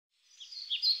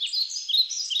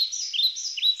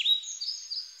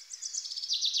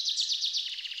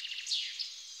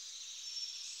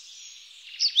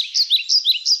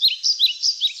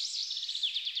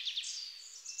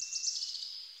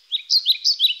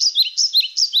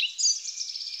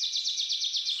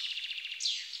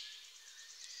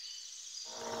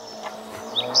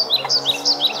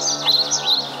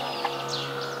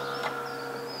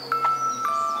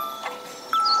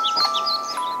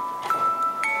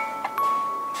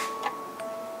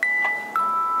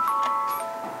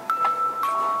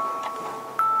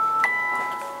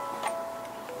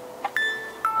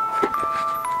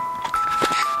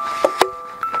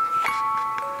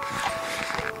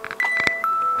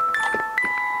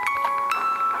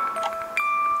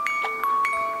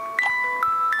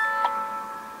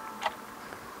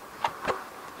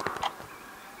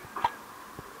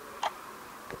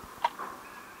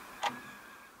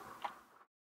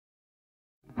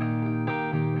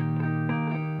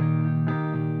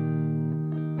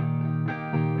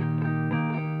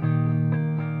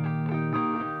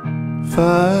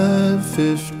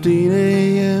5:15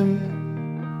 a.m.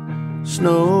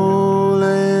 Snow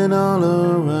laying all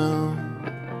around.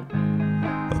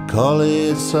 A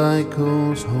collie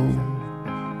cycles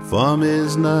home from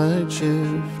his night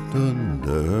shift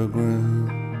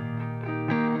underground.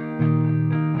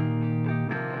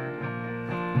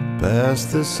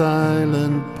 Past the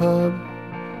silent pub,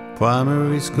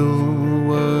 primary school,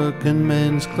 working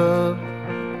men's club.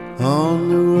 On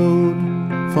the road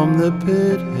from the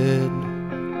pit head,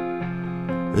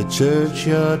 the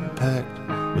churchyard packed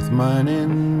with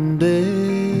mining day.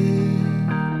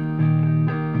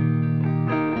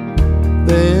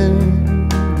 Then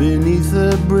beneath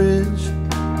the bridge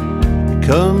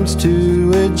comes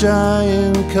to a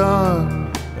giant car,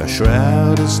 a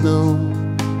shroud of snow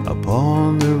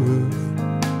upon the roof,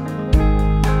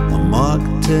 a Mark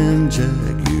 10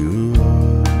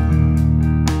 Jaguar.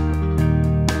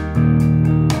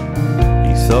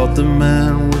 He thought the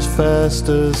man was fast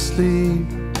asleep,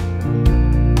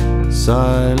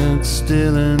 silent,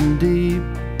 still and deep,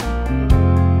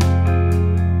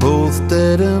 both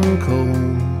dead and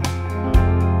cold,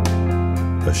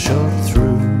 a shot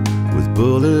through with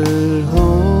bullet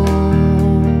holes.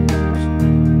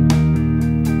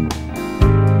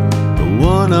 The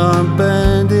one-armed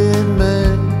bandit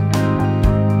man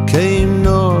came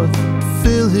north to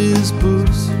fill his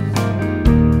boots,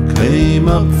 came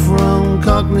up from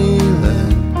Cockney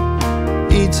land,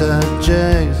 E-type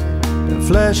jags and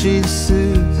flashy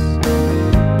suits.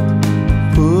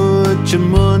 Put your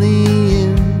money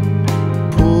in,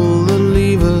 pull the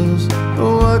levers,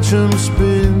 watch them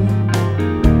spin.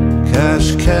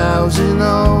 Cash cows in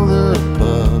all the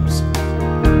pubs,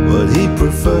 but he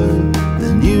preferred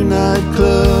the new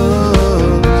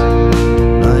nightclubs.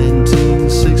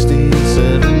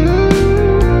 1967,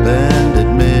 bandit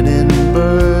men in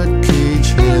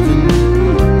birdcage heaven,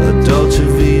 a Dolce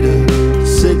Vita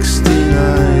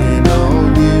 69, all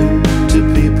new to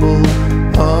people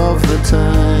of the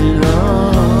time.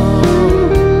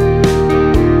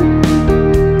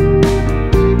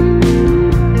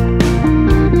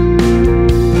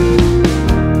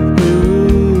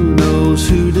 Who knows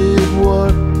who did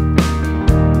what?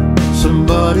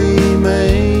 Somebody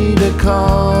made a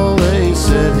call, they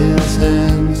said his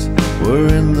hands were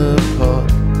in the pot,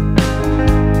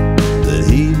 that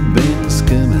he'd been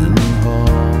skimming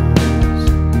halls.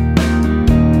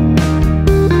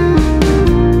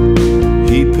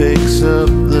 He picks up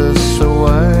the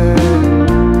swag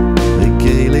they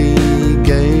gaily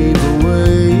gave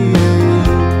away,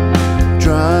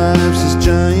 drives his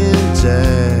giant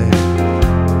Jag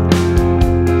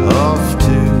off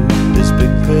to his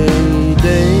big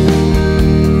payday.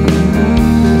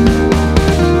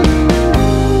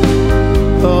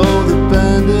 Oh, the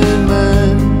bandit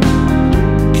man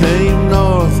came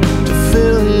north to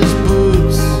fill his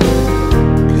boots,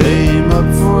 came up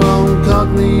from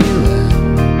Cockney land,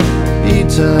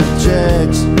 E-type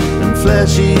jags and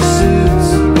flashy suits.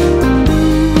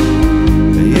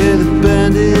 Yeah, the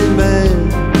bandit man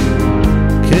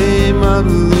came up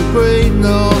the Great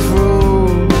North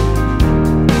Road,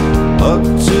 up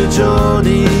to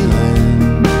Geordie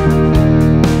land,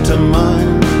 to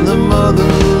mine the mother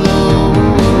lode.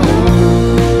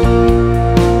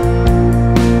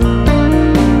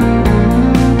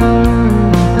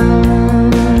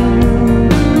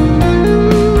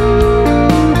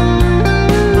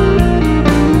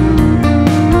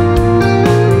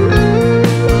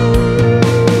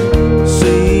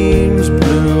 Seams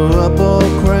blew up all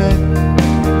cracked,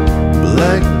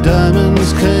 black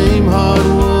diamonds came hard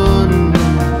won,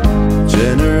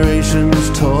 generations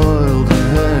toiled and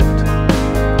hacked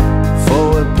for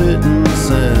a pittance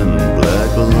and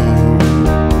black loan.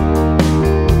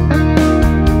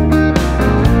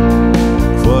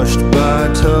 Crushed by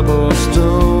tub or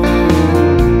stone,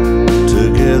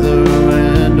 together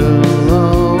and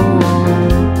alone,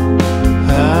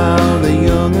 how the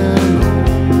young and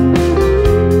old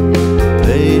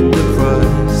paid the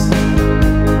price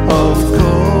of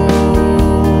coal.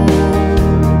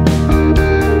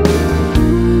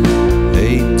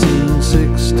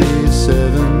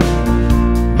 1867,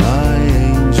 my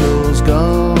angel's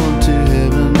gone to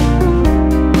heaven,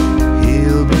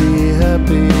 he'll be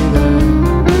happy then,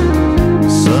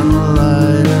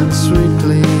 sunlight and sweet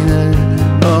clean air.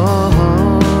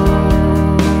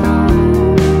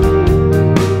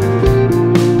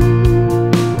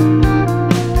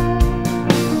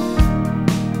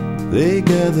 They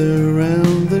gather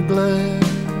round the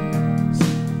glass,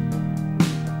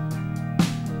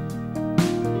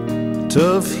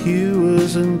 tough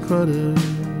hewers and cutters,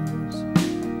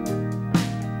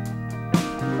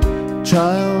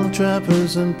 child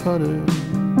trappers and putters,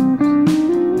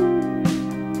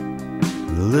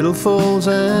 little falls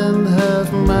and half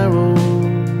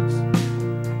marrows,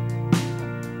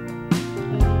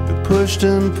 who pushed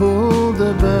and pulled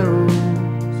the barrels,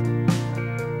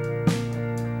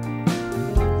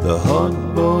 the hot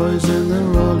boys and the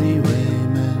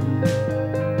Rollywaymen.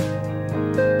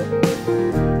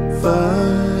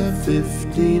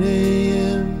 5:15 a.m.